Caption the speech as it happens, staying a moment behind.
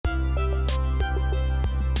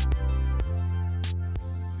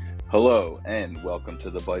Hello, and welcome to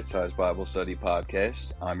the Bite Size Bible Study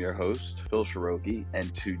Podcast. I'm your host, Phil Shiroki,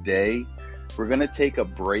 and today we're going to take a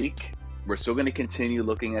break. We're still going to continue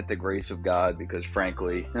looking at the grace of God because,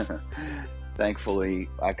 frankly, thankfully,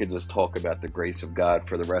 I could just talk about the grace of God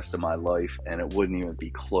for the rest of my life, and it wouldn't even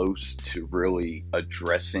be close to really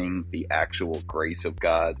addressing the actual grace of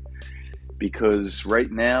God. Because right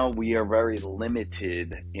now we are very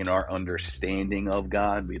limited in our understanding of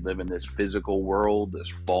God. We live in this physical world, this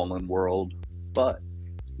fallen world. But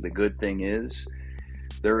the good thing is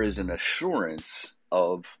there is an assurance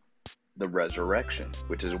of the resurrection,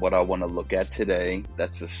 which is what I want to look at today.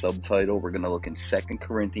 That's the subtitle. We're going to look in 2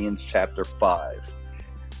 Corinthians chapter 5.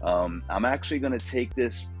 I'm actually going to take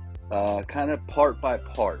this kind of part by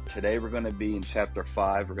part. Today we're going to be in chapter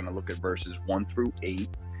 5. We're going to look at verses 1 through 8.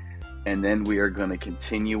 And then we are going to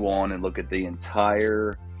continue on and look at the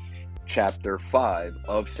entire chapter 5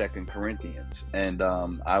 of 2 Corinthians. And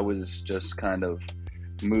I was just kind of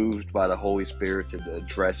moved by the Holy Spirit to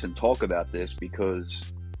address and talk about this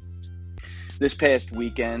because this past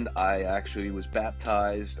weekend I actually was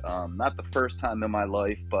baptized. Not the first time in my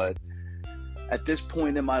life, but at this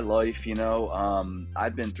point in my life,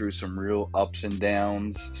 I've been through some real ups and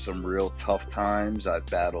downs, some real tough times. I've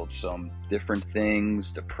battled some different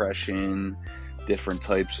things, depression, different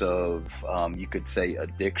types of, you could say,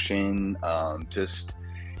 addiction, just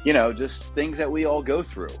things that we all go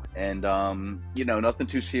through. And, nothing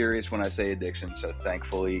too serious when I say addiction. So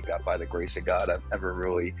thankfully, by the grace of God, I've never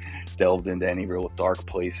really delved into any real dark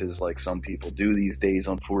places like some people do these days,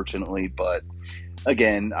 unfortunately. But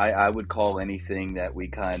again, I would call anything that we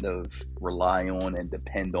kind of rely on and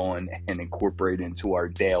depend on and incorporate into our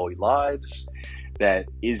daily lives that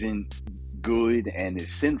isn't good and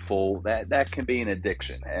is sinful, that can be an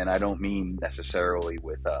addiction. And I don't mean necessarily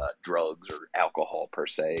with drugs or alcohol per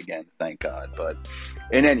se, again, thank God. But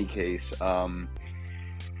in any case,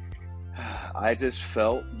 I just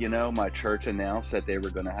felt, my church announced that they were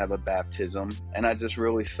going to have a baptism, and I just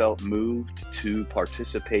really felt moved to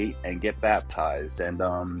participate and get baptized. And,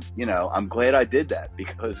 I'm glad I did that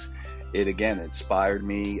because it, again, inspired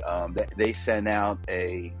me. They sent out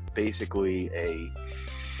basically a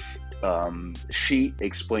sheet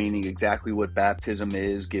explaining exactly what baptism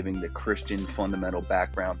is, giving the Christian fundamental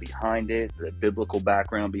background behind it, the biblical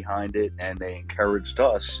background behind it, and they encouraged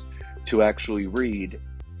us to actually read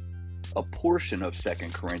a portion of 2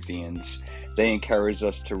 Corinthians. They encouraged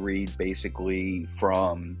us to read basically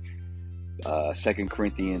from 2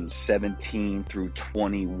 Corinthians 17 through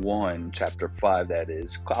 21, chapter 5 that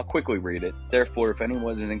is. I'll quickly read it. Therefore, if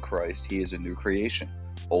anyone is in Christ, he is a new creation.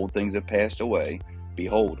 Old things have passed away.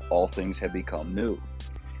 Behold, all things have become new.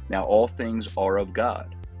 Now all things are of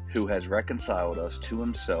God, who has reconciled us to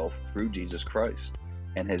himself through Jesus Christ,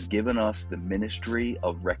 and has given us the ministry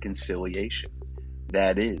of reconciliation.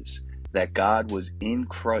 That is, that God was in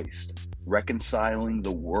Christ, reconciling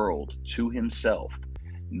the world to himself,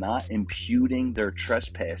 not imputing their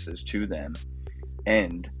trespasses to them,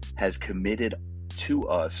 and has committed to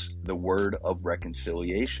us the word of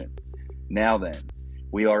reconciliation. Now then,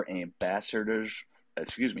 we are ambassadors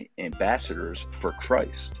for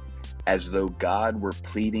Christ, as though God were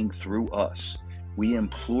pleading through us. We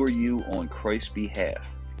implore you on Christ's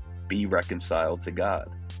behalf, be reconciled to God.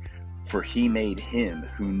 For he made him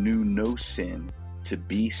who knew no sin to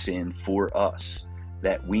be sin for us,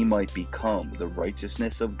 that we might become the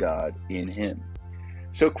righteousness of God in him.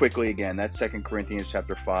 So quickly again, that's 2 Corinthians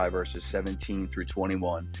chapter 5, verses 17 through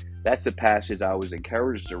 21. That's the passage I was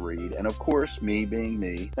encouraged to read. And of course, me being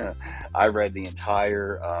me, I read the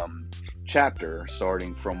entire chapter,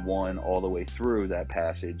 starting from 1 all the way through that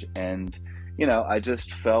passage. And, I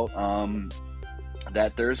just felt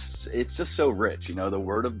that it's just so rich. The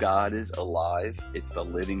word of God is alive. It's the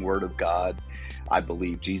living word of God. I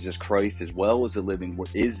believe Jesus Christ as well as the living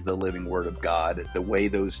word of God. The way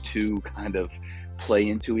those two kind of play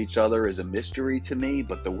into each other is a mystery to me,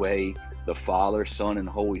 but the way the Father, Son, and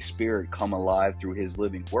Holy Spirit come alive through his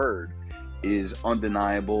living word is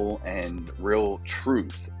undeniable and real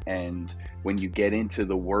truth. And when you get into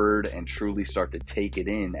the word and truly start to take it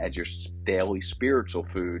in as your daily spiritual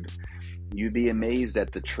food, you'd be amazed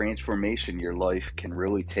at the transformation your life can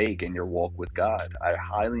really take in your walk with God. I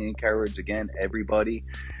highly encourage, again, everybody.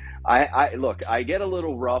 I get a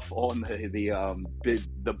little rough on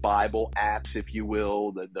the Bible apps, if you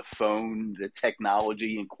will, the phone, the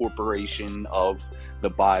technology incorporation of the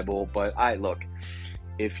Bible. But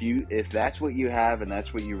if that's what you have and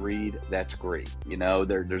that's what you read, that's great.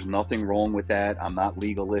 There's nothing wrong with that. I'm not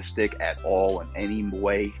legalistic at all in any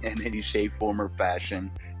way, in any shape, form, or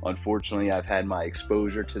fashion. Unfortunately, I've had my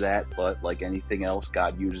exposure to that, but like anything else,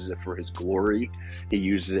 God uses it for his glory. He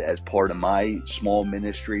uses it as part of my small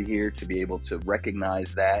ministry here to be able to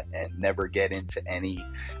recognize that and never get into any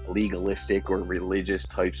legalistic or religious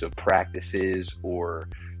types of practices or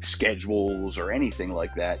schedules or anything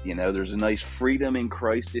like that. There's a nice freedom in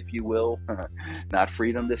Christ, if you will. Not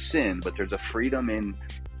freedom to sin, but there's a freedom in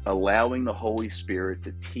allowing the Holy Spirit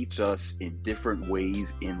to teach us in different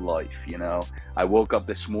ways in life. I woke up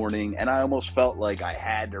this morning and I almost felt like I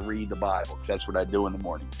had to read the Bible, because that's what I do in the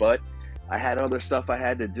morning, but I had other stuff I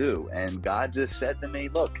had to do, and God just said to me,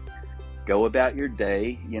 look, go about your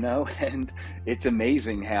day, and it's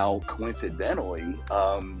amazing how coincidentally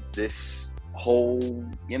this whole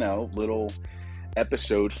little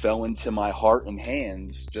episode fell into my heart and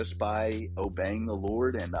hands just by obeying the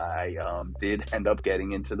Lord. And I did end up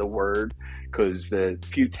getting into the Word, because the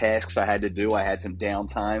few tasks I had to do, I had some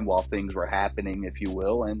downtime while things were happening, if you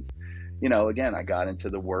will. And again, I got into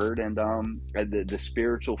the Word, and the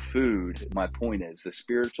spiritual food, my point is, the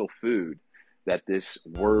spiritual food that this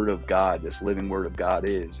Word of God, this living Word of God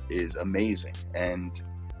is amazing. And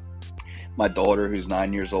my daughter, who's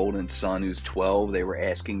 9 years old, and son, who's 12, they were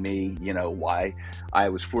asking me, why. I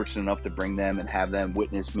was fortunate enough to bring them and have them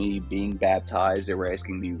witness me being baptized. They were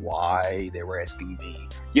asking me why. They were asking me,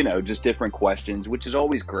 just different questions, which is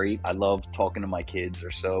always great. I love talking to my kids.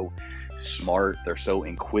 They're so smart. They're so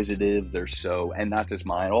inquisitive. And not just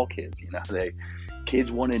mine, all kids, kids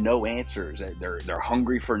want to know answers. They're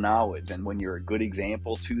hungry for knowledge. And when you're a good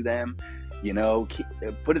example to them,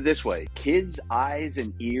 put it this way, kids' eyes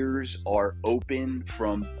and ears are open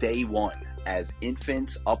from day one, as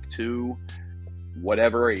infants up to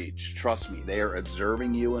whatever age. Trust me, they are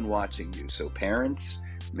observing you and watching you. So parents,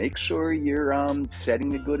 make sure you're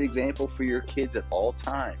setting a good example for your kids at all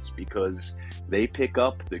times, because they pick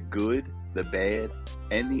up the good, the bad,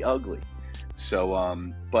 and the ugly. So,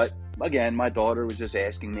 but again, my daughter was just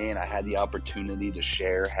asking me, and I had the opportunity to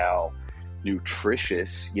share how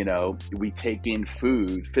nutritious, we take in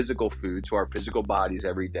food, physical food, to our physical bodies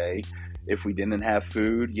every day. If we didn't have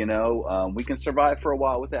food, we can survive for a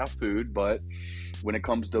while without food. But when it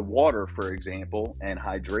comes to water, for example, and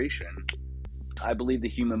hydration, I believe the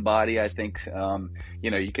human body, I think,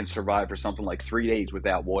 you can survive for something like 3 days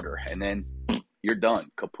without water, and then you're done,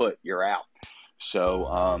 kaput, you're out.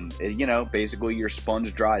 So, basically your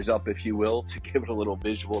sponge dries up, if you will, to give it a little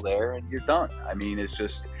visual there, and you're done. I mean, it's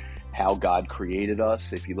just how God created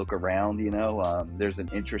us. If you look around, there's an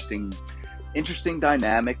interesting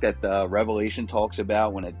dynamic that the Revelation talks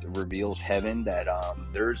about when it reveals heaven, that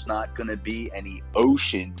there's not going to be any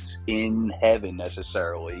oceans in heaven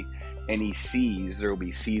necessarily, any seas. There will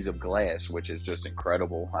be seas of glass, which is just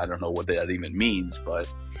incredible. I don't know what that even means,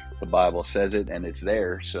 but the Bible says it, and it's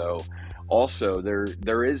there. So also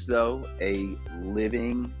there is, though,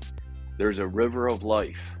 there's a river of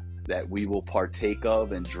life that we will partake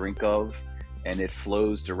of and drink of, and it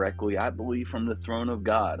flows directly, I believe, from the throne of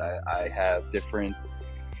God. I have different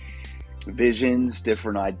visions,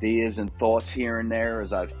 different ideas and thoughts here and there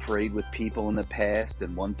as I've prayed with people in the past.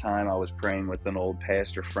 And one time I was praying with an old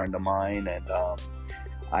pastor friend of mine, and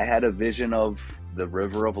I had a vision of the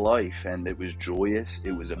river of life, and it was joyous,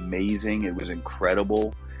 it was amazing, it was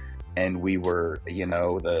incredible. And we were,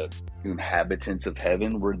 the inhabitants of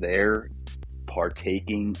heaven were there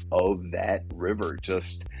partaking of that river.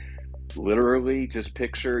 Just literally, just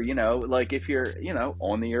picture, like if you're,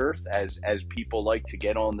 on the earth, as people like to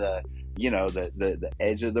get on the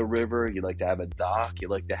edge of the river, you like to have a dock, you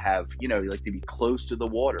like to have, you like to be close to the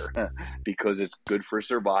water because it's good for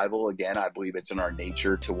survival. Again, I believe it's in our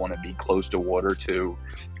nature to want to be close to water to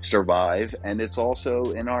survive. And it's also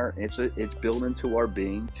it's built into our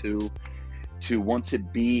being to want to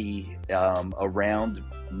be around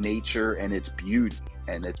nature and its beauty.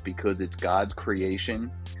 And it's because it's God's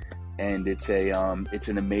creation, and it's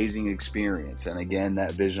an amazing experience. And again,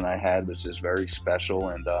 that vision I had was just very special.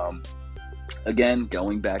 And again,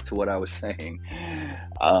 going back to what I was saying,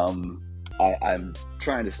 I'm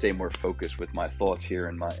trying to stay more focused with my thoughts here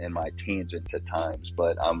and my tangents at times,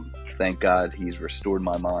 but thank God He's restored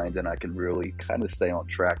my mind, and I can really kind of stay on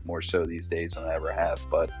track more so these days than I ever have.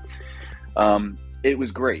 But it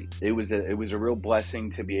was great. It was a real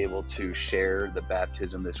blessing to be able to share the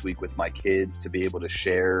baptism this week with my kids, to be able to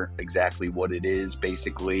share exactly what it is.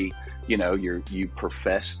 Basically, you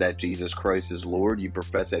profess that Jesus Christ is Lord. You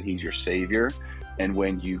profess that He's your Savior. And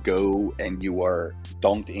when you go and you are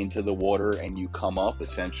dunked into the water and you come up,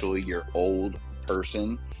 essentially your old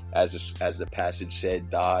person, as the passage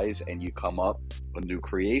said, dies, and you come up a new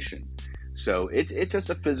creation. So it's just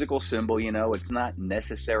a physical symbol, it's not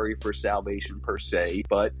necessary for salvation per se,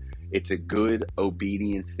 but it's a good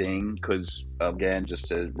obedient thing because, again, just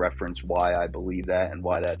to reference why I believe that and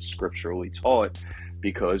why that's scripturally taught,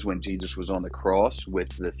 because when Jesus was on the cross with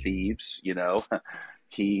the thieves,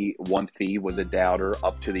 one thief was a doubter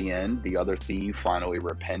up to the end. The other thief finally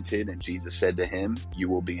repented, and Jesus said to him, "You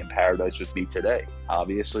will be in paradise with me today."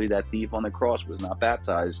 Obviously, that thief on the cross was not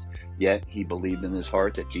baptized, yet he believed in his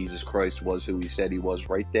heart that Jesus Christ was who he said he was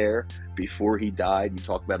right there before he died. You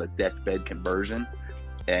talk about a deathbed conversion.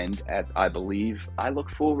 And I believe, I look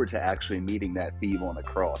forward to actually meeting that thief on the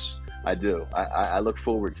cross. I do. I look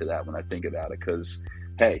forward to that when I think about it because,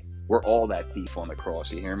 hey, we're all that thief on the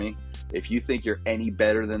cross. You hear me? If you think you're any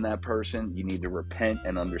better than that person, you need to repent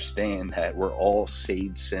and understand that we're all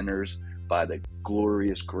saved sinners by the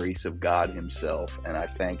glorious grace of God himself. And I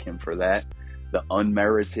thank him for that. The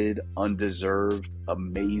unmerited, undeserved,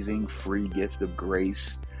 amazing free gift of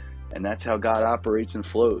grace. And that's how God operates and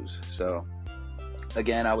flows. So,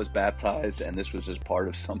 again, I was baptized, and this was just part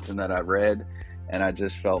of something that I read, and I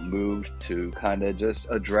just felt moved to kind of just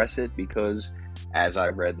address it because as I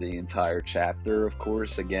read the entire chapter, of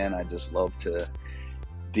course, again, I just love to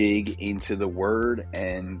dig into the word,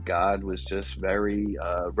 and God was just very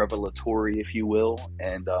revelatory, if you will.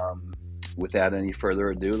 And without any further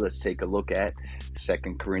ado, let's take a look at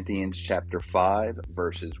 2 Corinthians chapter 5,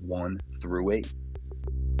 verses 1 through 8.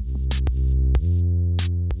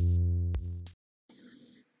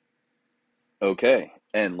 Okay,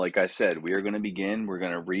 and like I said, we're going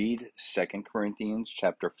to read 2 Corinthians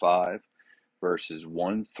chapter 5, verses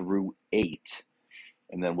 1 through 8,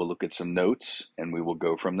 and then we'll look at some notes, and we will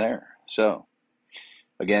go from there. So,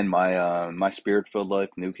 again, my Spirit-Filled Life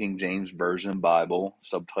New King James Version Bible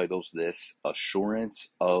subtitles this,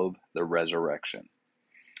 Assurance of the Resurrection.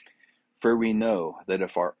 For we know that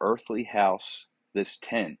if our earthly house, this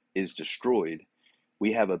tent, is destroyed,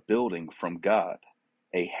 we have a building from God,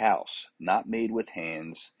 a house not made with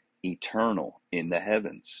hands, eternal in the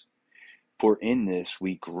heavens. For in this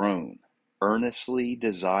we groan, earnestly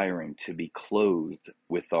desiring to be clothed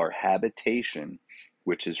with our habitation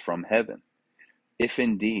which is from heaven, if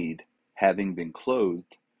indeed, having been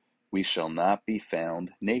clothed, we shall not be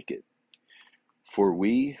found naked. For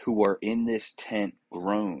we who are in this tent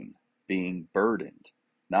groan, being burdened,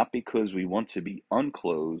 not because we want to be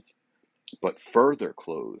unclothed, but further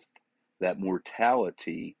clothed, that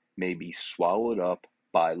mortality may be swallowed up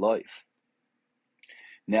by life.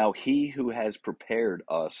 Now he who has prepared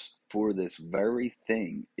us for this very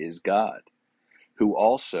thing is God, who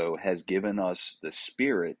also has given us the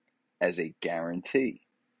Spirit as a guarantee.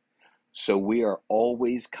 So we are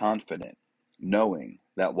always confident, knowing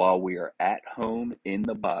that while we are at home in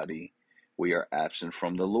the body, we are absent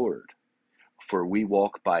from the Lord. For we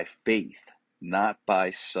walk by faith, not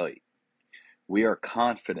by sight. We are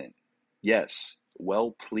confident, yes,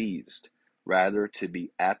 well pleased, rather to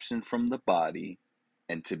be absent from the body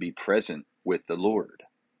and to be present with the Lord.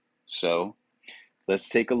 So, let's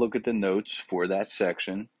take a look at the notes for that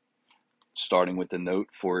section, starting with the note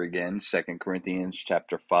for, again, 2 Corinthians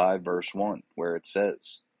chapter 5, verse 1, where it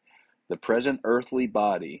says, "The present earthly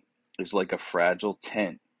body is like a fragile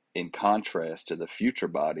tent in contrast to the future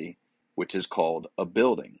body, which is called a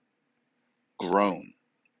building." Groan.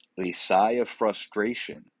 A sigh of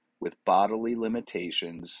frustration with bodily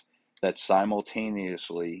limitations that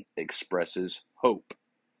simultaneously expresses hope.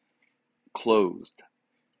 Clothed.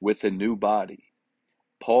 With a new body.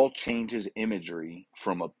 Paul changes imagery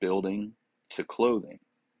from a building to clothing.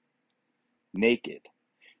 Naked.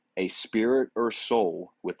 A spirit or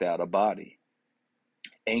soul without a body.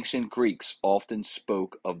 Ancient Greeks often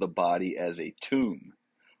spoke of the body as a tomb.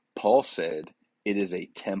 Paul said it is a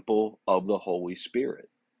temple of the Holy Spirit.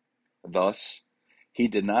 Thus, he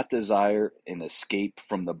did not desire an escape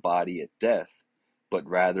from the body at death, but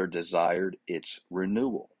rather desired its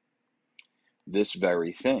renewal. This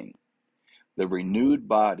very thing, the renewed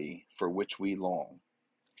body for which we long,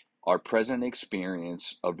 our present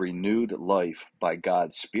experience of renewed life by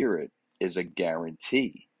God's Spirit, is a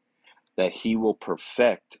guarantee that he will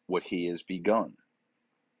perfect what he has begun.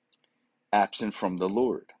 Absent from the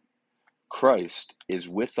Lord. Christ is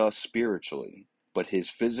with us spiritually, but his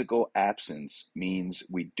physical absence means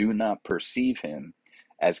we do not perceive him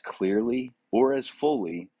as clearly or as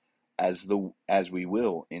fully as we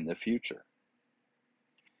will in the future.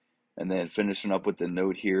 And then finishing up with the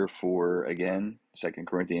note here for, again, 2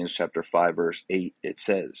 Corinthians chapter 5, verse 8, it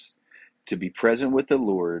says, "To be present with the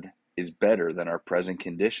Lord is better than our present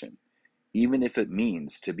condition, even if it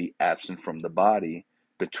means to be absent from the body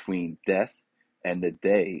between death and the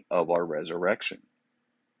day of our resurrection."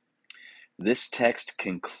 This text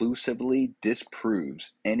conclusively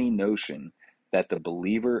disproves any notion that the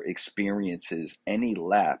believer experiences any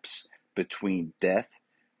lapse between death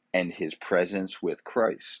and his presence with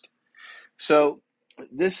Christ. So,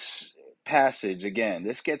 this passage, again,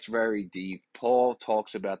 this gets very deep. Paul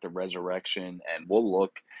talks about the resurrection, and we'll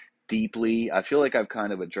look deeply. I feel like I've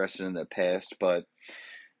kind of addressed it in the past, but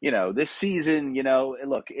this season,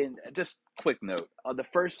 look, in just quick note, the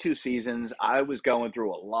first two seasons, I was going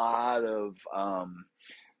through a lot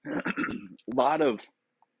of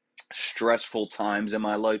stressful times in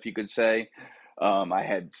my life, you could say. I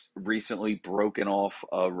had recently broken off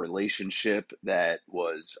a relationship that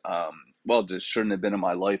was, just shouldn't have been in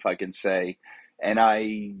my life, I can say. And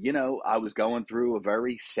I was going through a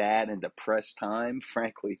very sad and depressed time.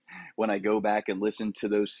 Frankly, when I go back and listen to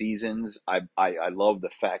those seasons, I love the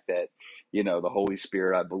fact that, the Holy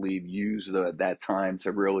Spirit, I believe, used that time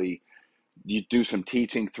to really you do some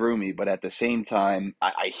teaching through me, but at the same time,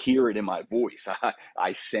 I hear it in my voice.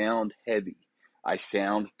 I sound heavy. I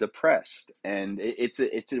sound depressed, and it's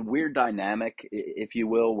a weird dynamic, if you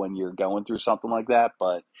will, when you're going through something like that.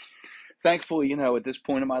 But thankfully, at this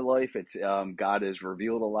point in my life, it's God has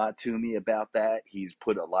revealed a lot to me about that. He's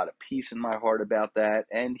put a lot of peace in my heart about that,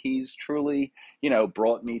 and He's truly,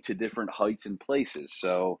 brought me to different heights and places.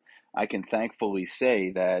 So I can thankfully say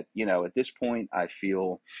that, at this point, I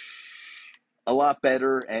feel a lot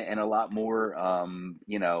better and a lot more.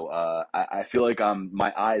 I feel like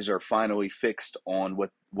my eyes are finally fixed on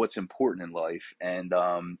what's important in life, and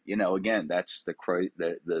again, that's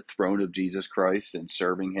the throne of Jesus Christ and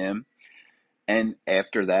serving Him. And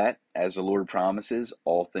after that, as the Lord promises,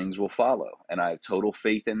 all things will follow. And I have total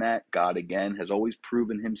faith in that. God, again, has always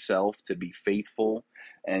proven Himself to be faithful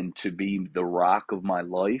and to be the rock of my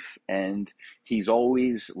life. And He's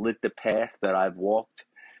always lit the path that I've walked.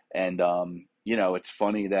 And, it's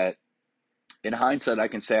funny that in hindsight, I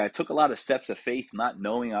can say I took a lot of steps of faith, not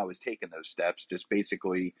knowing I was taking those steps, just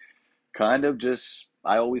basically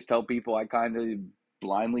I always tell people I kind of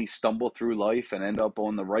blindly stumble through life and end up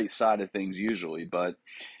on the right side of things usually. But,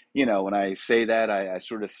 when I say that, I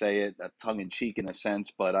sort of say it tongue in cheek in a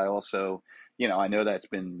sense, but I also, I know that's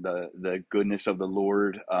been the goodness of the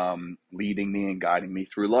Lord leading me and guiding me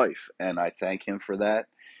through life. And I thank Him for that.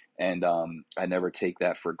 And I never take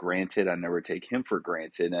that for granted. I never take Him for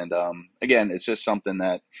granted. And again, it's just something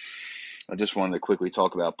that I just wanted to quickly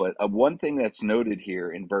talk about. But one thing that's noted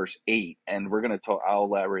here in verse 8, and we're going to talk, I'll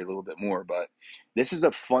elaborate a little bit more, but this is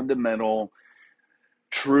a fundamental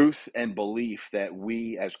truth and belief that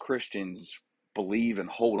we as Christians believe and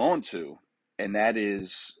hold on to. And that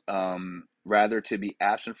is rather to be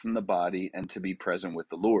absent from the body and to be present with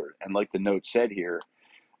the Lord. And like the note said here,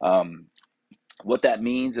 um, what that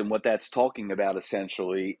means and what that's talking about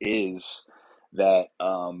essentially is that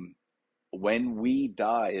when we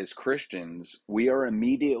die as Christians, we are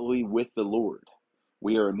immediately with the Lord.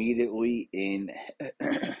 We are immediately in,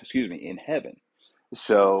 excuse me, in heaven.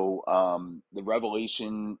 So the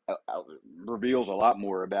Revelation reveals a lot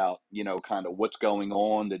more about, kind of what's going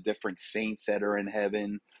on, the different saints that are in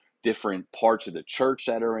heaven, different parts of the church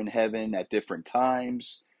that are in heaven at different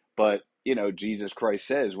times. But, Jesus Christ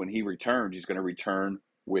says when He returns, He's going to return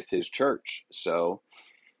with His church. So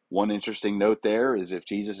one interesting note there is if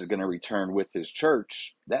Jesus is going to return with His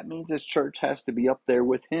church, that means His church has to be up there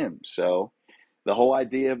with Him. So the whole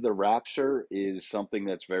idea of the rapture is something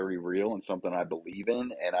that's very real and something I believe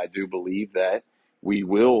in. And I do believe that we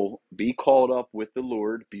will be called up with the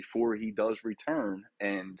Lord before He does return.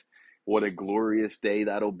 And what a glorious day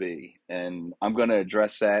that'll be. And I'm going to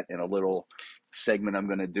address that in a little segment I'm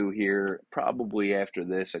going to do here, probably after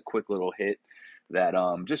this, a quick little hit that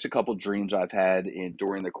just a couple dreams I've had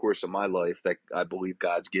during the course of my life that I believe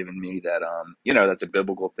God's given me that that's a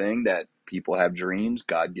biblical thing that people have dreams.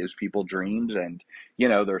 God gives people dreams, and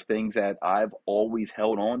there are things that I've always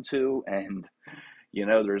held on to, and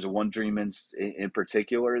there's one dream in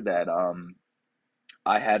particular that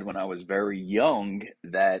I had when I was very young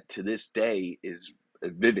that to this day is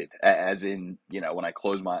vivid, as in when I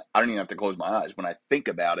don't even have to close my eyes. When I think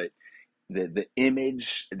about it, the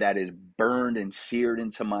image that is burned and seared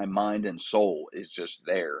into my mind and soul is just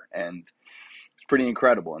there, and it's pretty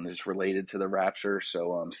incredible, and it's related to the rapture.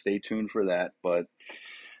 So stay tuned for that. But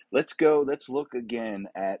let's look again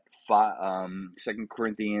at 2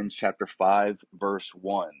 Corinthians chapter 5 verse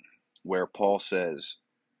 1, where Paul says,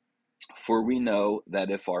 for we know that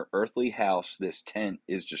if our earthly house, this tent,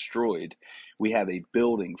 is destroyed, we have a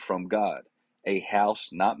building from God, a house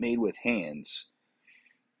not made with hands,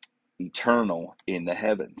 eternal in the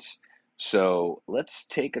heavens. So let's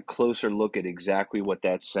take a closer look at exactly what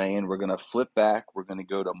that's saying. We're going to flip back. We're going to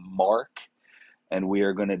go to Mark, and we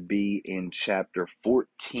are going to be in chapter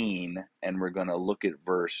 14, and we're going to look at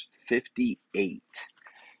verse 58,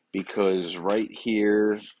 because right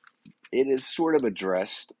here it is sort of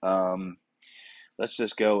addressed. Let's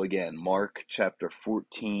just go again. Mark chapter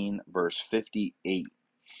 14, verse 58,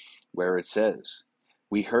 where it says,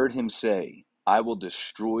 "We heard him say, 'I will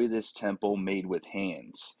destroy this temple made with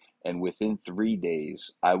hands, and within 3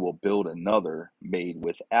 days I will build another made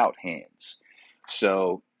without hands.'"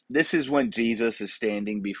 So this is when Jesus is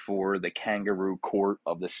standing before the kangaroo court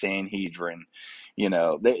of the Sanhedrin.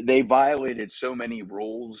 They violated so many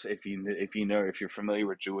rules. If you're familiar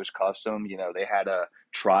with Jewish custom, they had a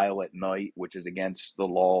trial at night, which is against the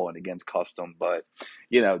law and against custom. But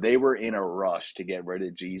they were in a rush to get rid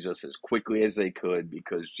of Jesus as quickly as they could,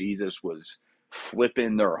 because Jesus was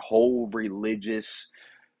flipping their whole religious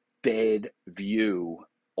bad view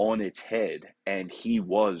on its head. And he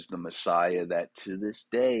was the Messiah that to this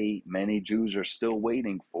day many Jews are still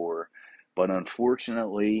waiting for. But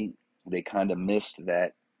unfortunately, they kind of missed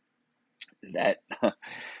that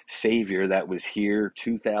Savior that was here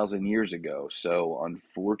 2,000 years ago. So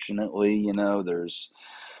unfortunately,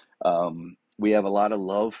 we have a lot of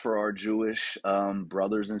love for our Jewish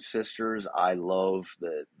brothers and sisters. I love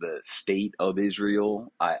the state of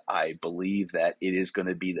Israel. I believe that it is going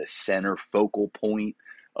to be the center focal point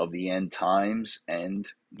of the end times, and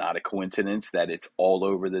not a coincidence that it's all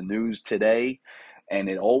over the news today. And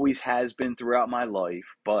it always has been throughout my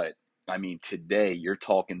life. But I mean, today you're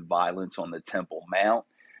talking violence on the Temple Mount.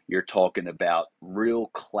 You're talking about real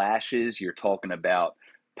clashes. You're talking about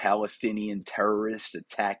Palestinian terrorists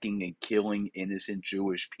attacking and killing innocent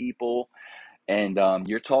Jewish people. And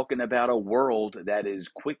you're talking about a world that is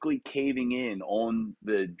quickly caving in on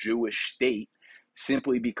the Jewish state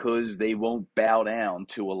simply because they won't bow down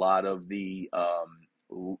to a lot of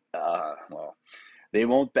well, they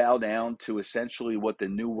won't bow down to essentially what the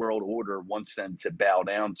New World Order wants them to bow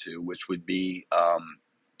down to, which would be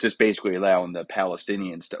just basically allowing the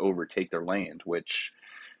Palestinians to overtake their land, which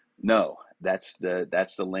no, that's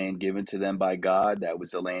the land given to them by God. That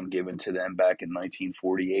was the land given to them back in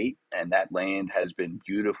 1948, and that land has been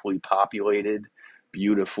beautifully populated,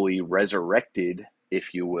 beautifully resurrected,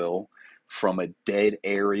 if you will, from a dead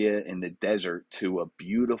area in the desert to a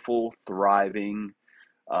beautiful, thriving,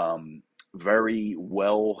 um, very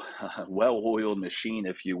well-oiled machine,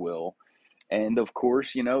 if you will. And of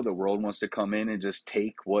course, the world wants to come in and just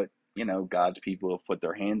take what God's people have put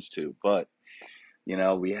their hands to. But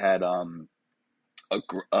we had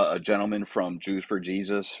a gentleman from Jews for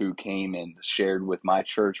Jesus who came and shared with my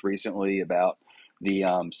church recently about the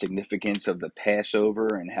significance of the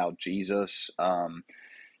Passover and how Jesus,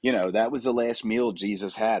 that was the last meal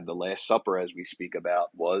Jesus had. The Last Supper, as we speak about,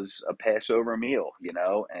 was a Passover meal,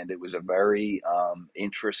 and it was a very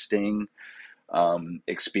interesting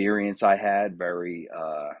experience I had. Very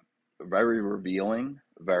revealing,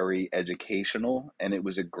 very educational, and it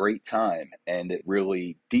was a great time. And it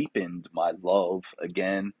really deepened my love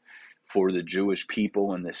again for the Jewish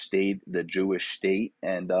people and the Jewish state.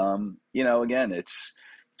 And again, it's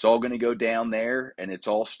all going to go down there, and it's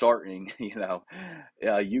all starting.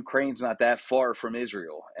 Ukraine's not that far from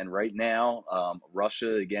Israel, and right now,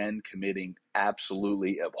 Russia again committing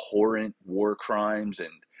absolutely abhorrent war crimes,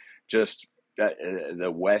 and just that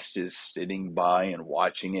the West is sitting by and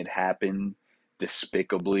watching it happen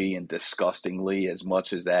despicably and disgustingly, as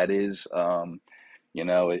much as that is.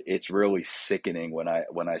 It's really sickening when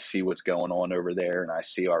I see what's going on over there, and I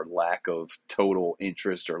see our lack of total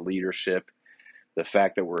interest or leadership. The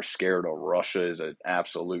fact that we're scared of Russia is an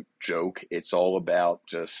absolute joke. It's all about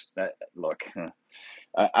just look.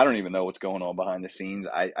 I don't even know what's going on behind the scenes.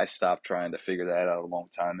 I stopped trying to figure that out a long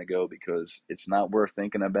time ago, because it's not worth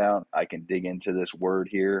thinking about. I can dig into this word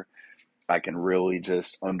here. I can really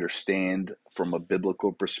just understand from a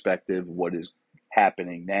biblical perspective what is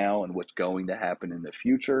happening now and what's going to happen in the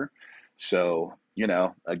future. So,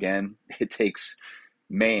 again, it takes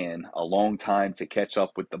man a long time to catch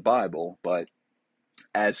up with the Bible, but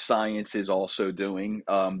as science is also doing,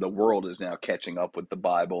 the world is now catching up with the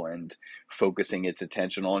Bible and focusing its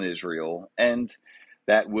attention on Israel. And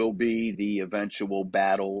that will be the eventual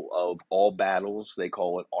battle of all battles. They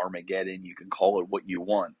call it Armageddon. You can call it what you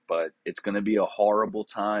want, but it's going to be a horrible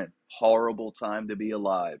time to be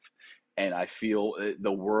alive. And I feel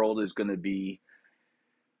the world is going to be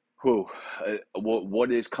Whew.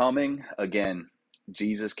 What is coming? Again,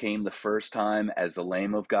 Jesus came the first time as the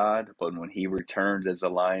Lamb of God, but when he returns as the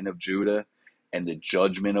Lion of Judah, and the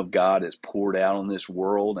judgment of God is poured out on this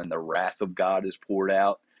world, and the wrath of God is poured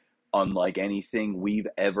out, unlike anything we've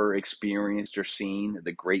ever experienced or seen.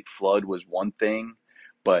 The Great Flood was one thing,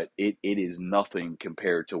 but it is nothing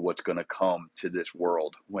compared to what's going to come to this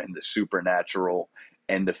world when the supernatural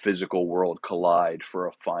and the physical world collide for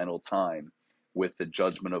a final time, with the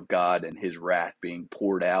judgment of God and his wrath being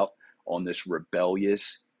poured out on this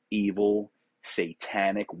rebellious, evil,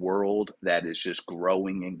 satanic world that is just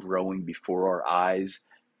growing and growing before our eyes,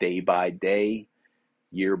 day by day,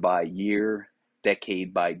 year by year,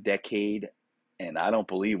 decade by decade. And I don't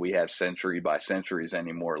believe we have century by centuries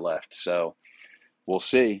anymore left. So we'll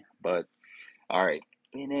see. But all right.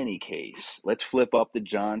 In any case, let's flip up to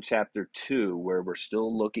John chapter 2, where we're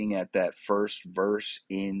still looking at that first verse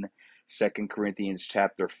in Second Corinthians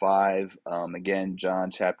chapter 5. Again,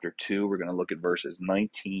 John chapter 2, we're going to look at verses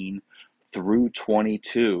 19 through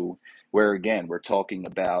 22, where again, we're talking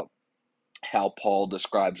about how Paul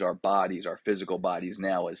describes our bodies, our physical bodies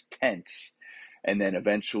now, as tents. And then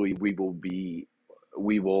eventually when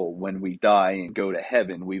we die and go to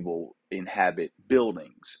heaven, we will inhabit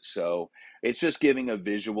buildings. So it's just giving a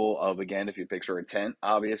visual of, again, if you picture a tent,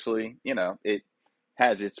 obviously, it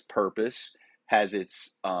has its purpose, has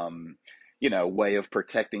its, way of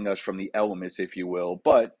protecting us from the elements, if you will.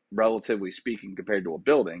 But relatively speaking, compared to a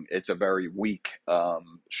building, it's a very weak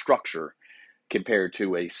structure compared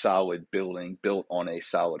to a solid building built on a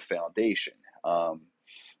solid foundation. Um,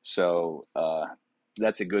 so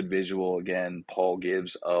that's a good visual, again, Paul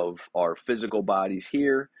gives of our physical bodies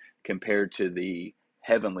here compared to the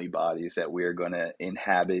heavenly bodies that we are going to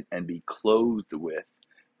inhabit and be clothed with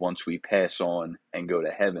once we pass on and go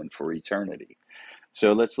to heaven for eternity.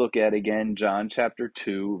 So let's look at, again, John chapter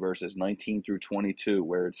 2, verses 19 through 22,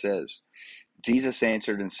 where it says, Jesus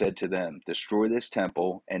answered and said to them, destroy this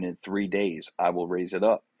temple, and in 3 days I will raise it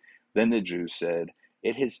up. Then the Jews said,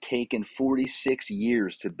 it has taken 46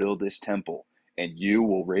 years to build this temple, and you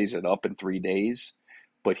will raise it up in 3 days?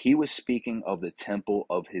 But he was speaking of the temple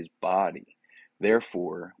of his body.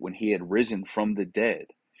 Therefore, when he had risen from the dead,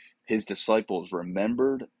 his disciples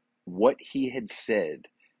remembered that he had said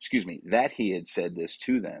this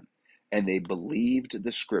to them, and they believed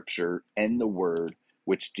the scripture and the word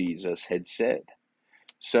which Jesus had said.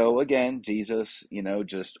 So again, Jesus,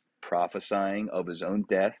 just prophesying of his own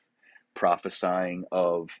death, prophesying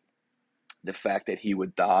of the fact that he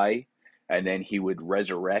would die and then he would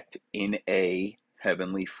resurrect in a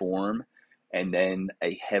heavenly form and then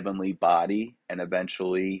a heavenly body, and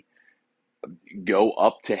eventually go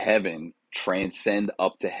up to heaven, transcend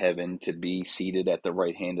up to heaven to be seated at the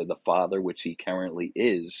right hand of the Father, which he currently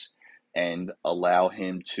is, and allow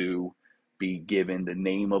him to be given the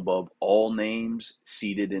name above all names,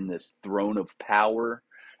 seated in this throne of power,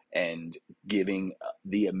 and giving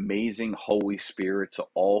the amazing Holy Spirit to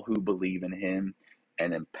all who believe in him,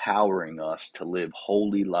 and empowering us to live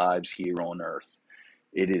holy lives here on earth.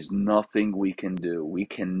 It is nothing we can do. We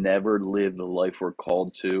can never live the life we're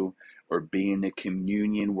called to or be in the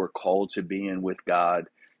communion we're called to be in with God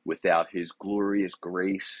without his glorious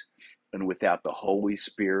grace and without the Holy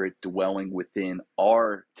Spirit dwelling within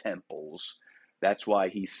our temples. That's why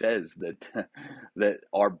he says that that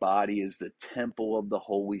our body is the temple of the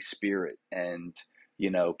Holy Spirit. And,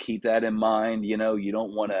 keep that in mind. You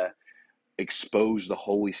don't want to expose the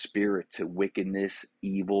Holy Spirit to wickedness,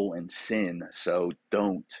 evil, and sin. So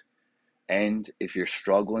don't. And if you're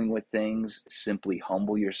struggling with things, simply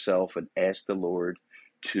humble yourself and ask the Lord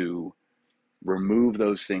to remove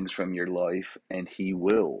those things from your life, and he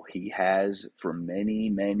will. He has for many,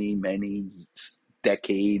 many, many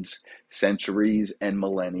decades, centuries, and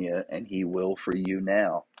millennia, and he will for you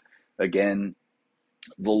now. Again,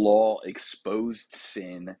 the law exposed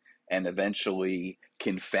sin and eventually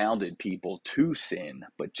confounded people to sin,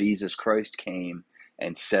 but Jesus Christ came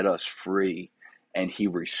and set us free, and he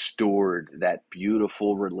restored that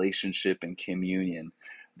beautiful relationship and communion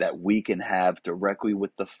that we can have directly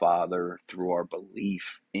with the Father through our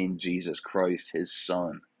belief in Jesus Christ, his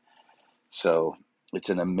Son. So it's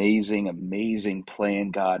an amazing, amazing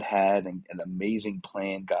plan God had, and an amazing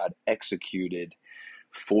plan God executed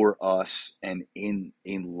for us and in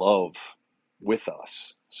love with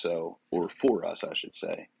us. So, or for us, I should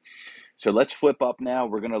say. So let's flip up now.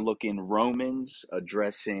 We're going to look in Romans,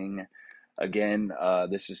 addressing, again,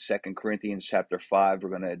 this is Second Corinthians chapter 5. We're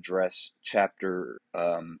going to address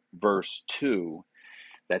verse 2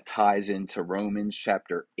 that ties into Romans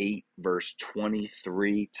chapter 8, verse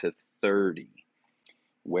 23 to 30,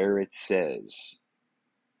 where it says,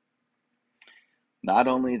 not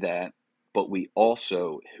only that, but we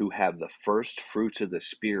also, who have the first fruits of the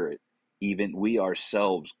Spirit, even we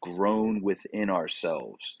ourselves groan within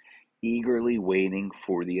ourselves, eagerly waiting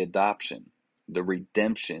for the adoption, the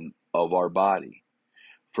redemption of our body.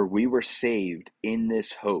 For we were saved in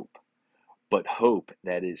this hope. But hope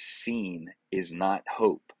that is seen is not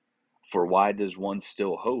hope. For why does one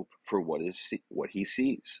still hope for what he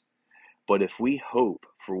sees? But if we hope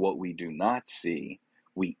for what we do not see,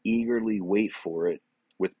 we eagerly wait for it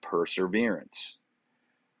with perseverance.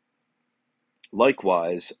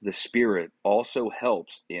 Likewise, the Spirit also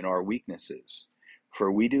helps in our weaknesses,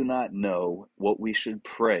 for we do not know what we should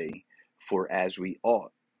pray for as we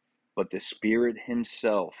ought, but the Spirit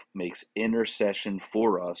Himself makes intercession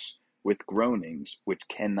for us with groanings which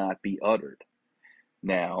cannot be uttered.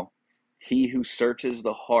 Now, He who searches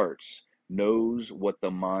the hearts knows what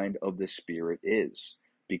the mind of the Spirit is,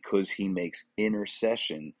 because He makes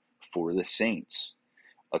intercession for the saints,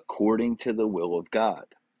 according to the will of God.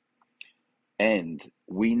 And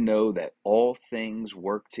we know that all things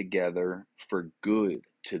work together for good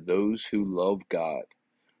to those who love God,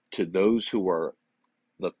 to those who are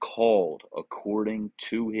the called according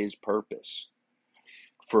to His purpose.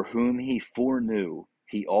 For whom He foreknew,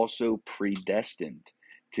 He also predestined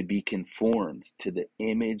to be conformed to the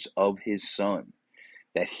image of His Son,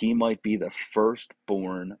 that He might be the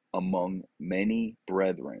firstborn among many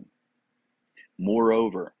brethren.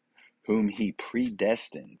 Moreover, whom He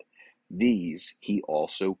predestined, these He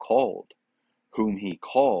also called. Whom He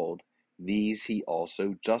called, these He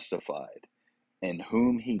also justified. And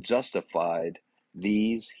whom He justified,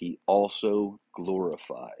 these He also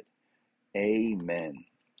glorified. Amen.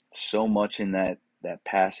 So much in that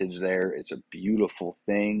passage there. It's a beautiful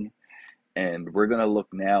thing. And we're going to look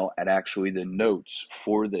now at actually the notes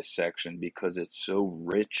for this section because it's so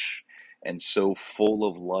rich and so full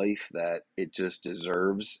of life that it just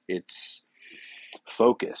deserves its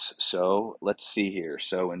focus. So let's see here.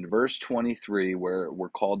 So in verse 23, where we're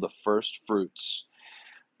called the first fruits,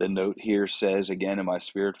 the note here says, again in my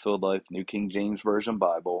Spirit-filled life, New King James Version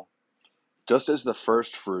Bible, just as the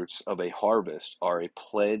first fruits of a harvest are a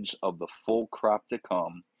pledge of the full crop to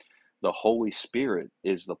come, the Holy Spirit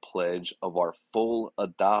is the pledge of our full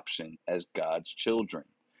adoption as God's children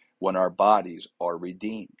when our bodies are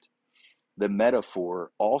redeemed. The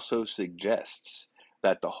metaphor also suggests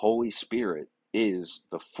that the Holy Spirit is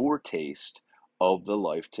the foretaste of the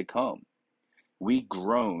life to come. We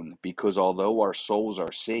groan because although our souls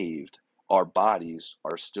are saved, our bodies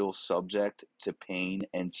are still subject to pain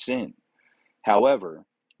and sin. However,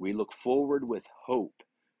 we look forward with hope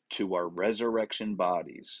to our resurrection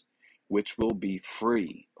bodies, which will be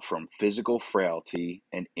free from physical frailty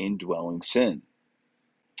and indwelling sin.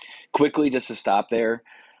 Quickly, just to stop there,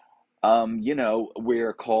 we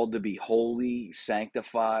are called to be holy,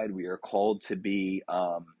 sanctified. We are called to be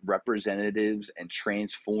representatives and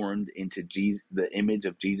transformed into the image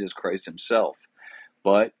of Jesus Christ Himself.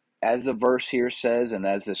 But as the verse here says, and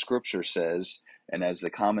as the scripture says, and as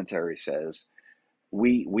the commentary says,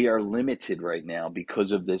 we are limited right now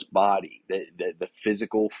because of this body, the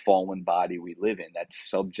physical fallen body we live in that's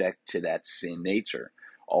subject to that sin nature.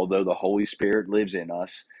 Although the Holy Spirit lives in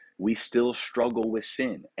us, we still struggle with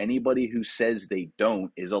sin. Anybody who says they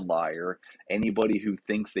don't is a liar. Anybody who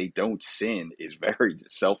thinks they don't sin is very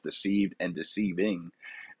self-deceived and deceiving.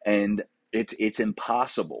 And it's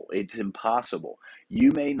impossible. It's impossible.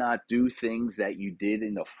 You may not do things that you did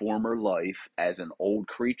in a former life as an old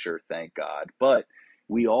creature, thank God, but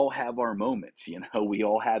we all have our moments, we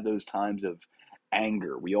all have those times of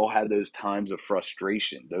anger. We all have those times of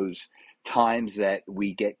frustration, those times that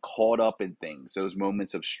we get caught up in things, those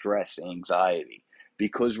moments of stress, anxiety,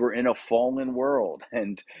 because we're in a fallen world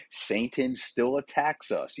and Satan still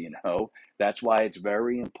attacks us. That's why it's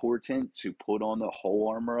very important to put on the whole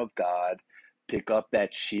armor of God, pick up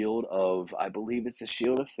that shield of, I believe it's a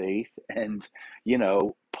shield of faith, and,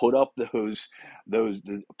 put up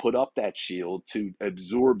put up that shield to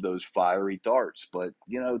absorb those fiery darts. But,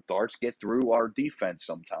 darts get through our defense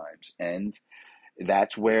sometimes. And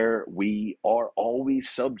that's where we are always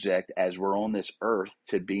subject as we're on this earth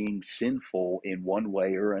to being sinful in one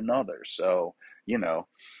way or another. So, you know,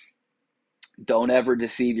 don't ever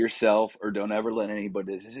deceive yourself, or don't ever let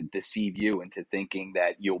anybody deceive you into thinking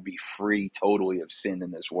that you'll be free totally of sin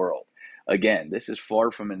in this world. Again, this is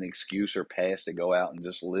far from an excuse or pass to go out and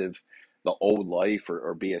just live the old life,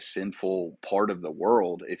 or be a sinful part of the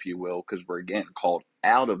world, if you will, because we're again called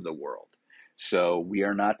out of the world. So we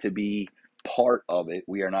are not to be part of it.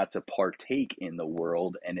 We are not to partake in the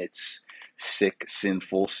world and its sick,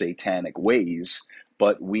 sinful, satanic ways,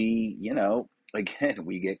 but again,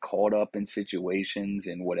 we get caught up in situations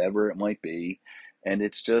and whatever it might be, and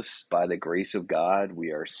it's just by the grace of God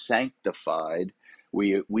we are sanctified.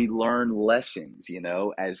 We learn lessons,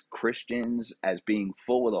 as Christians, as being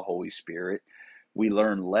full of the Holy Spirit. we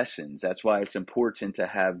learn lessons. That's why it's important to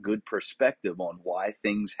have good perspective on why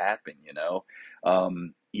things happen.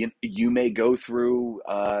 You may go through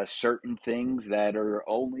certain things that are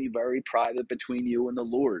only very private between you and the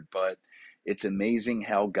Lord, but it's amazing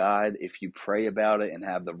how God, if you pray about it and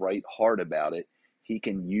have the right heart about it, He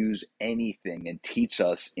can use anything and teach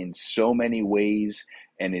us in so many ways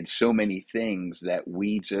and in so many things that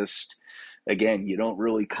we just, again, you don't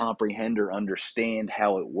really comprehend or understand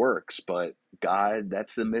how it works. But God,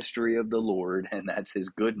 that's the mystery of the Lord, and that's His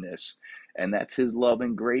goodness, and that's His love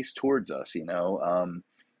and grace towards us.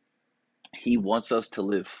 He wants us to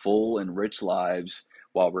live full and rich lives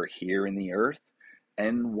while we're here in the earth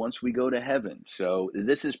and once we go to heaven. So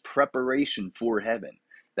this is preparation for heaven.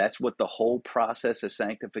 That's what the whole process of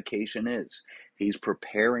sanctification is. He's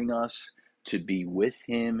preparing us to be with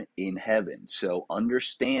Him in heaven. So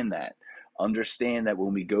understand that. Understand that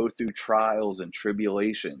when we go through trials and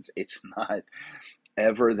tribulations, it's not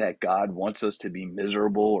ever that God wants us to be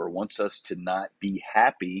miserable or wants us to not be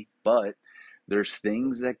happy, but there's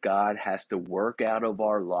things that God has to work out of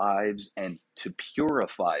our lives and to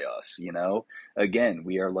purify us. Again,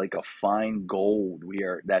 we are like a fine gold.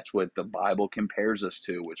 That's what the Bible compares us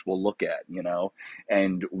to, which we'll look at.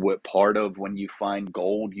 And what part of when you find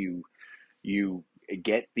gold, you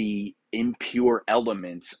get the impure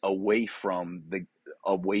elements away from the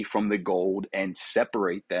gold and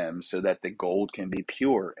separate them so that the gold can be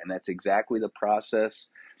pure. And that's exactly the process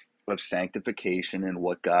of sanctification and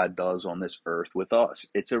what God does on this earth with us.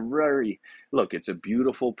 It's a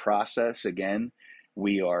beautiful process. Again,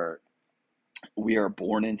 we are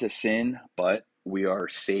born into sin, but we are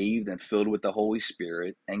saved and filled with the Holy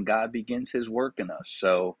Spirit, and God begins His work in us.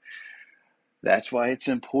 So that's why it's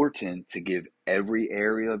important to give every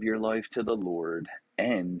area of your life to the Lord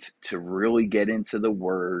and to really get into the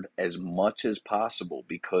Word as much as possible,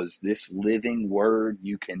 because this living Word,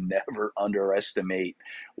 you can never underestimate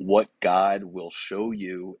what God will show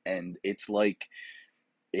you. And it's like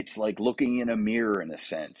looking in a mirror in a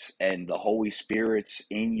sense, and the Holy Spirit's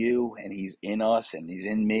in you and He's in us and He's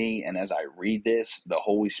in me. And as I read this, the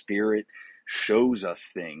Holy Spirit shows us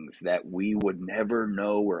things that we would never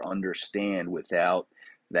know or understand without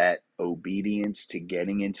that obedience to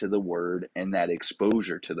getting into the Word and that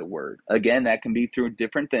exposure to the Word. Again, that can be through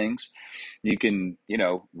different things. You can,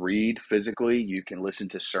 read physically. You can listen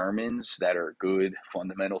to sermons that are good,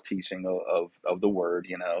 fundamental teaching of the Word.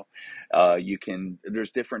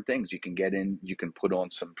 There's different things. You can get in, you can put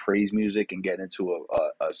on some praise music and get into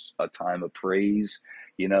a time of praise.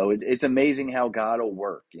 It's amazing how God will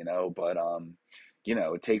work. But,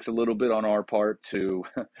 it takes a little bit on our part to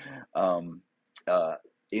um, uh,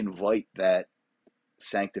 invite that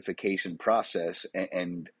sanctification process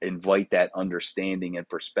and invite that understanding and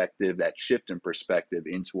perspective, that shift in perspective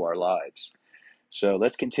into our lives. So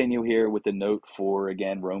let's continue here with the note for,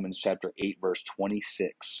 again, Romans chapter 8, verse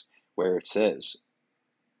 26, where it says,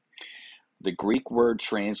 the Greek word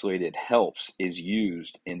translated helps is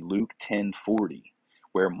used in Luke 10:40,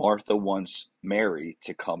 where Martha wants Mary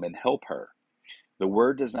to come and help her. The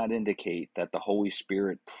word does not indicate that the Holy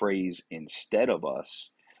Spirit prays instead of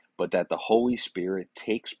us, but that the Holy Spirit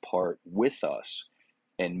takes part with us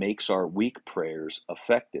and makes our weak prayers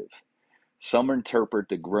effective. Some interpret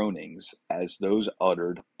the groanings as those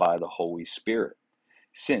uttered by the Holy Spirit,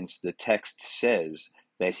 since the text says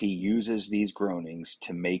that He uses these groanings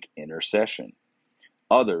to make intercession.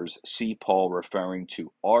 Others see Paul referring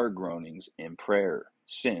to our groanings in prayer,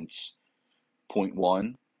 since point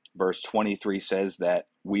 1, verse 23 says that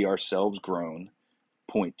we ourselves groan.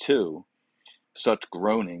 Point 2, such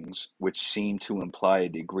groanings, which seem to imply a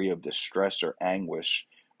degree of distress or anguish,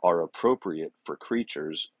 are appropriate for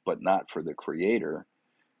creatures, but not for the Creator.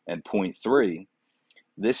 And point 3,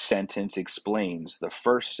 this sentence explains the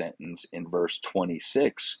first sentence in verse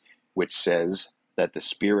 26, which says that the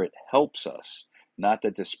Spirit helps us, not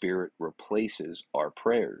that the Spirit replaces our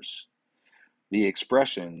prayers. The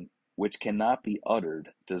expression, which cannot be uttered,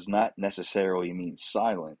 does not necessarily mean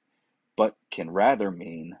silent, but can rather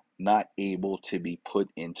mean not able to be put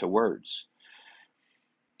into words.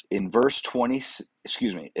 In verse 20,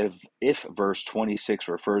 if verse 26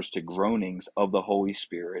 refers to groanings of the Holy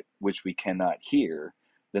Spirit, which we cannot hear,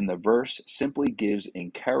 then the verse simply gives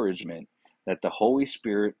encouragement that the Holy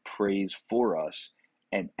Spirit prays for us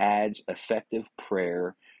and adds effective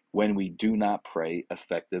prayer when we do not pray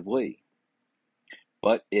effectively.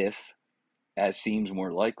 But if, as seems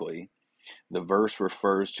more likely, the verse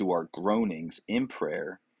refers to our groanings in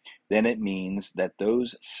prayer, then it means that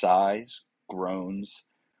those sighs, groans,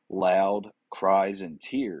 loud cries and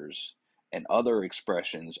tears, and other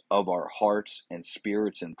expressions of our hearts and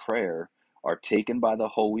spirits in prayer are taken by the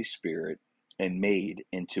Holy Spirit and made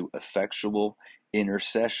into effectual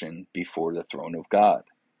intercession before the throne of God.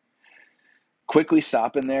 Quickly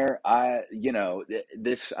stopping there,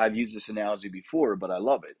 this I've used this analogy before, but I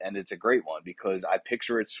love it, and it's a great one because I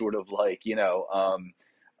picture it sort of like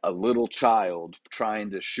a little child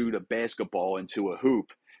trying to shoot a basketball into a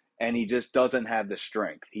hoop, and he just doesn't have the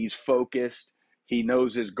strength. He's focused, he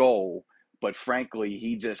knows his goal, but frankly,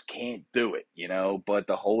 he just can't do it. But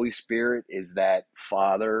the Holy Spirit is that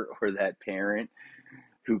father or that parent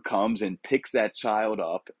who comes and picks that child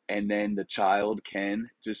up, and then the child can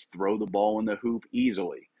just throw the ball in the hoop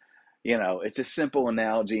easily. It's a simple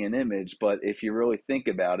analogy and image, but if you really think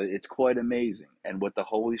about it, it's quite amazing. And what the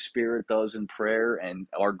Holy Spirit does in prayer and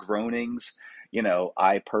our groanings,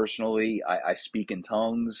 I personally, I speak in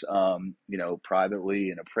tongues,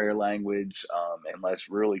 privately in a prayer language,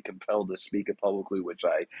 unless really compelled to speak it publicly, which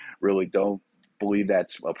I really don't believe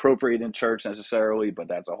that's appropriate in church necessarily, but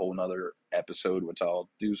that's a whole nother episode, which I'll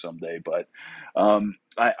do someday. But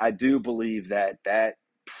I do believe that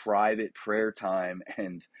private prayer time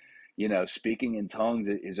and speaking in tongues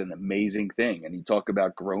is an amazing thing. And you talk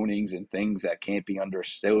about groanings and things that can't be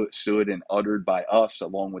understood and uttered by us,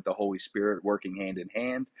 along with the Holy Spirit working hand in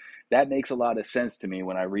hand. That makes a lot of sense to me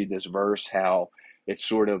when I read this verse, how it's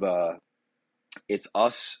sort of it's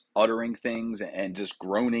us uttering things and just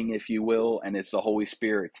groaning, if you will, and it's the Holy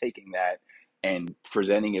Spirit taking that and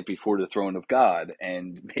presenting it before the throne of God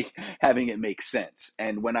and having it make sense.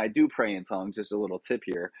 And when I do pray in tongues, just a little tip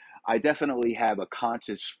here, I definitely have a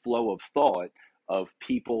conscious flow of thought of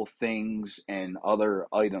people, things, and other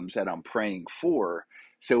items that I'm praying for.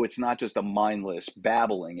 So it's not just a mindless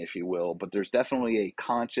babbling, if you will, but there's definitely a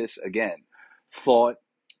conscious, again, thought,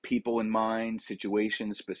 people in mind,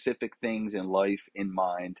 situations, specific things in life in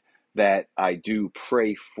mind that I do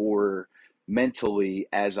pray for mentally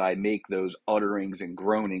as I make those utterings and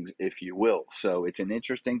groanings, if you will. So it's an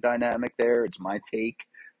interesting dynamic there. It's my take,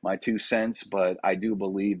 my 2 cents, but I do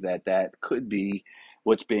believe that could be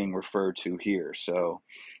what's being referred to here. So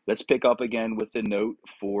let's pick up again with the note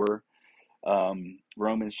for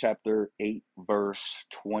Romans chapter 8, verse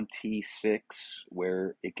 26,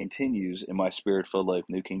 where it continues in my Spirit-filled life,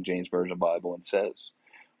 New King James Version Bible, and says,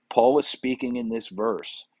 Paul is speaking in this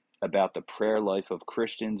verse about the prayer life of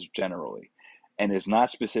Christians generally, and is not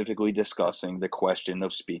specifically discussing the question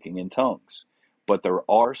of speaking in tongues. But there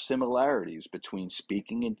are similarities between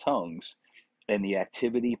speaking in tongues and the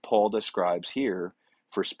activity Paul describes here.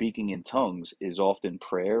 For speaking in tongues is often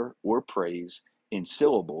prayer or praise in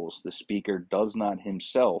syllables the speaker does not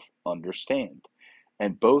himself understand,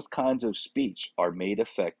 and both kinds of speech are made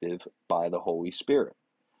effective by the Holy Spirit.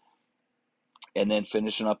 And then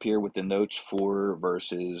finishing up here with the notes for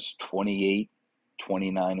verses 28,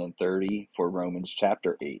 29, and 30 for Romans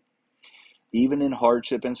chapter 8. Even in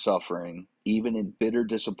hardship and suffering, even in bitter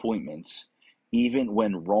disappointments, even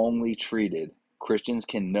when wrongly treated, Christians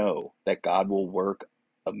can know that God will work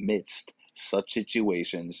amidst such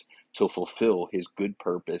situations to fulfill his good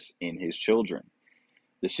purpose in his children.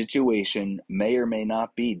 The situation may or may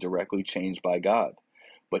not be directly changed by God,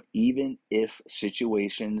 but even if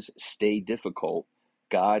situations stay difficult,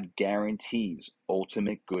 God guarantees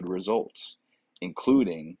ultimate good results,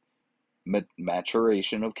 including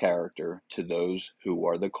maturation of character to those who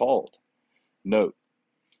are the called. Note,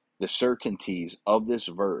 the certainties of this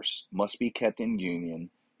verse must be kept in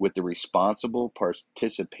union with the responsible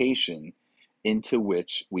participation into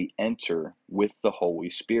which we enter with the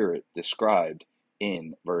Holy Spirit described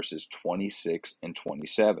in verses 26 and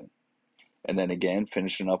 27. And then again,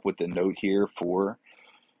 finishing up with the note here for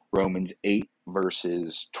Romans 8,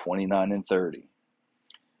 verses 29 and 30.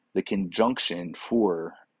 The conjunction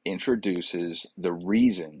for introduces the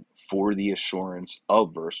reason for the assurance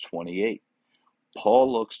of verse 28.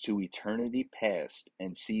 Paul looks to eternity past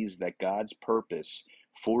and sees that God's purpose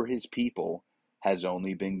for his people has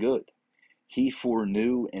only been good. He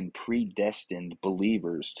foreknew and predestined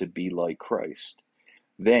believers to be like Christ.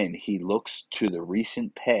 Then he looks to the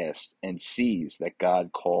recent past and sees that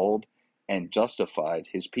God called and justified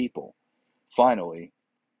his people. Finally,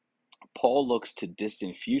 Paul looks to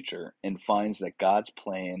distant future and finds that God's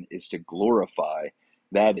plan is to glorify,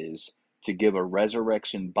 that is, to give a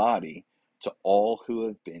resurrection body to all who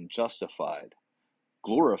have been justified.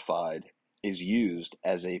 Glorified is used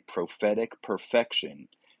as a prophetic perfection,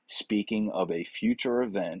 speaking of a future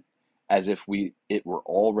event as if it were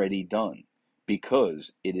already done,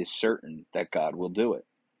 because it is certain that God will do it.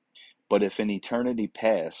 But if in eternity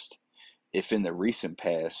past, if in the recent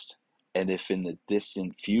past, and if in the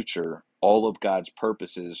distant future, all of God's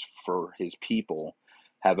purposes for his people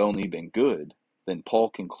have only been good, then Paul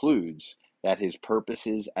concludes that his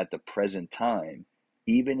purposes at the present time,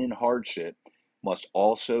 even in hardship, must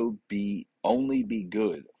also be only be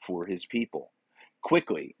good for his people.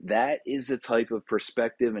 Quickly, that is the type of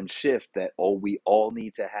perspective and shift that we all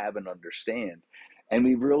need to have and understand. And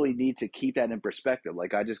we really need to keep that in perspective.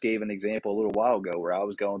 Like I just gave an example a little while ago where I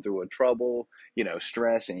was going through a trouble,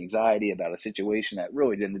 stress and anxiety about a situation that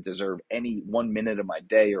really didn't deserve any 1 minute of my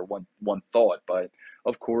day or one thought. But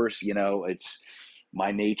of course, it's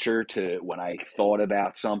my nature to, when I thought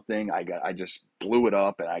about something, I just blew it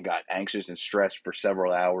up and I got anxious and stressed for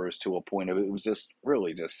several hours to a point of it was just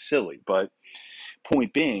really just silly. But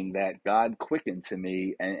point being that God quickened to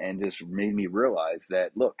me and just made me realize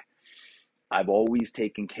that, look, I've always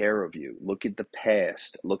taken care of you. Look at the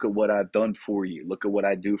past. Look at what I've done for you. Look at what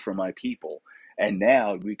I do for my people. And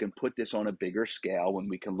now we can put this on a bigger scale when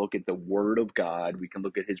we can look at the word of God. We can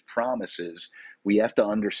look at his promises. We have to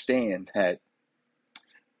understand that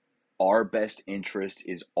our best interest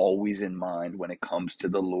is always in mind when it comes to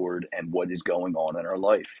the Lord and what is going on in our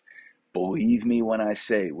life. Believe me when I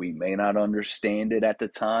say we may not understand it at the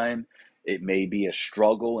time. It may be a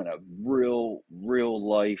struggle and a real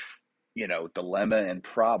life, dilemma and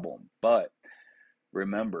problem. But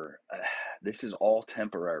remember, this is all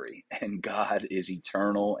temporary and God is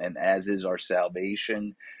eternal, and as is our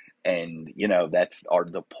salvation. And that's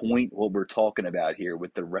the point what we're talking about here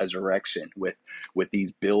with the resurrection, with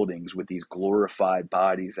these buildings, with these glorified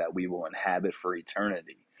bodies that we will inhabit for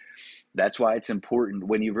eternity. That's why it's important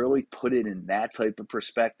when you really put it in that type of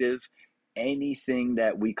perspective. Anything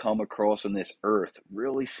that we come across on this earth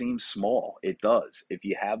really seems small. It does. If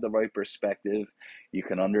you have the right perspective, you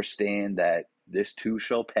can understand that this too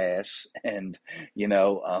shall pass. And,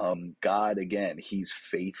 God, again, he's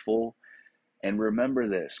faithful. And remember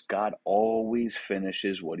this, God always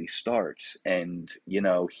finishes what he starts. And,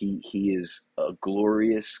 he is a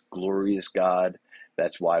glorious God.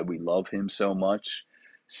 That's why we love him so much,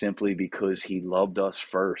 simply because he loved us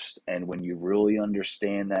first. And when you really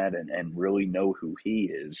understand that and really know who he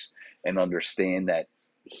is and understand that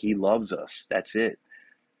he loves us, that's it.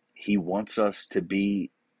 He wants us to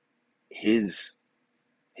be his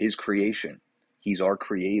creation. He's our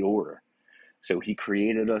creator. So he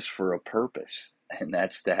created us for a purpose, and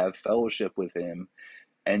that's to have fellowship with him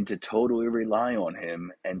and to totally rely on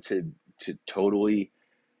him and to totally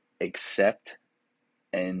accept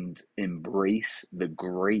and embrace the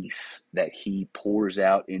grace that he pours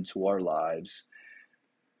out into our lives.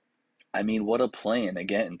 I mean, what a plan,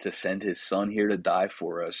 again, to send his son here to die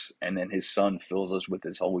for us, and then his son fills us with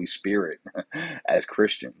his Holy Spirit as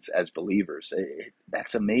Christians, as believers.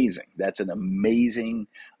 That's amazing. That's an amazing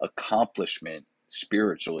accomplishment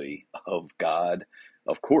spiritually of God,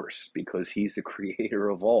 of course, because he's the creator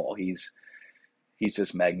of all. He's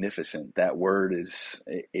just magnificent. That word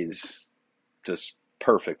is just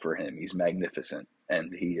perfect for him. He's magnificent,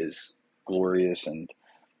 and he is glorious and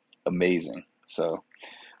amazing. So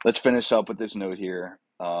let's finish up with this note here,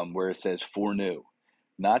 where it says foreknew.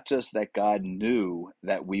 Not just that God knew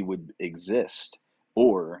that we would exist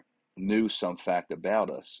or knew some fact about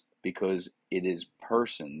us, because it is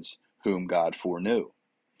persons whom God foreknew.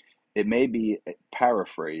 It may be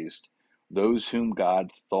paraphrased, those whom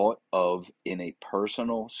God thought of in a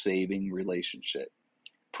personal saving relationship,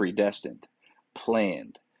 predestined,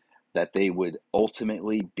 planned, that they would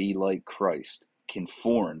ultimately be like Christ,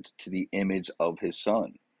 conformed to the image of his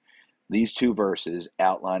Son. These two verses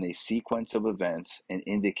outline a sequence of events and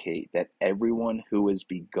indicate that everyone who has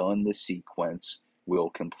begun the sequence will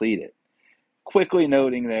complete it. Quickly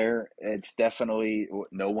noting there, it's definitely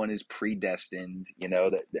no one is predestined.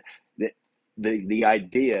 The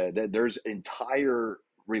idea that there's entire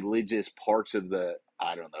religious parts of the,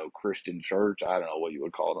 I don't know, Christian church, I don't know what you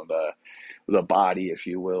would call them, the body, if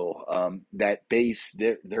you will, that base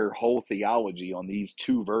their whole theology on these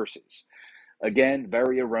two verses. Again,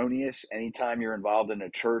 very erroneous. Anytime you're involved in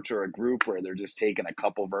a church or a group where they're just taking a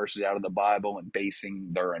couple verses out of the Bible and basing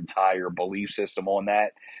their entire belief system on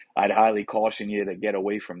that, I'd highly caution you to get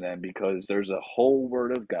away from them, because there's a whole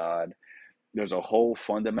word of God, there's a whole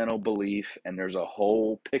fundamental belief, and there's a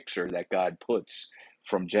whole picture that God puts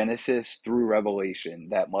from Genesis through Revelation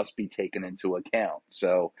that must be taken into account.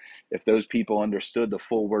 So if those people understood the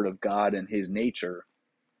full word of God and his nature,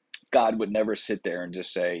 God would never sit there and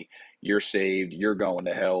just say, you're saved, you're going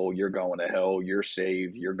to hell, you're going to hell, you're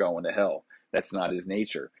saved, you're going to hell. That's not his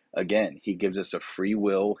nature. Again, he gives us a free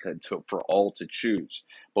will for all to choose.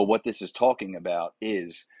 But what this is talking about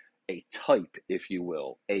is a type, if you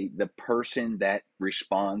will, the person that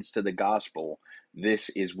responds to the gospel. This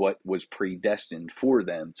is what was predestined for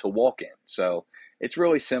them to walk in. So it's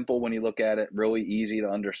really simple when you look at it, really easy to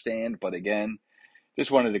understand. But again,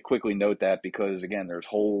 just wanted to quickly note that because, again, there's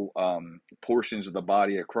whole portions of the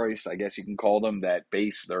body of Christ, I guess you can call them, that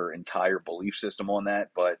base their entire belief system on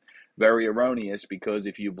that, but very erroneous, because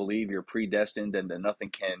if you believe you're predestined and that nothing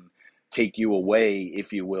can take you away,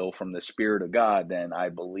 if you will, from the Spirit of God, then I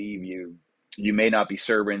believe you may not be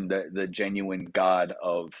serving the genuine God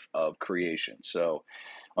of creation. So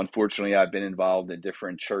unfortunately, I've been involved in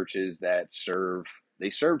different churches that they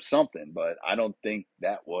served something, but I don't think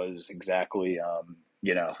that was exactly,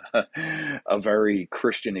 a very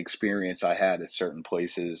Christian experience I had at certain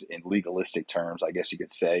places in legalistic terms, I guess you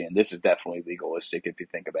could say. And this is definitely legalistic if you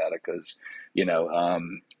think about it, because,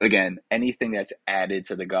 again, anything that's added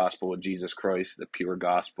to the gospel of Jesus Christ, the pure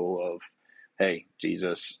gospel of, hey,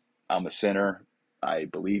 Jesus, I'm a sinner. I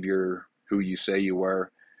believe you're who you say you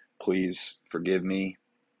were. Please forgive me,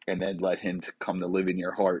 and then let him to come to live in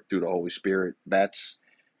your heart through the Holy Spirit. That's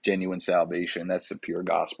genuine salvation. That's the pure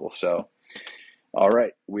gospel. So, all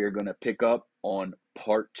right, we are going to pick up on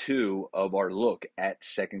part 2 of our look at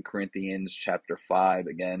 2 Corinthians chapter 5.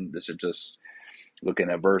 Again, this is just looking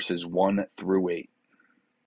at verses 1 through 8.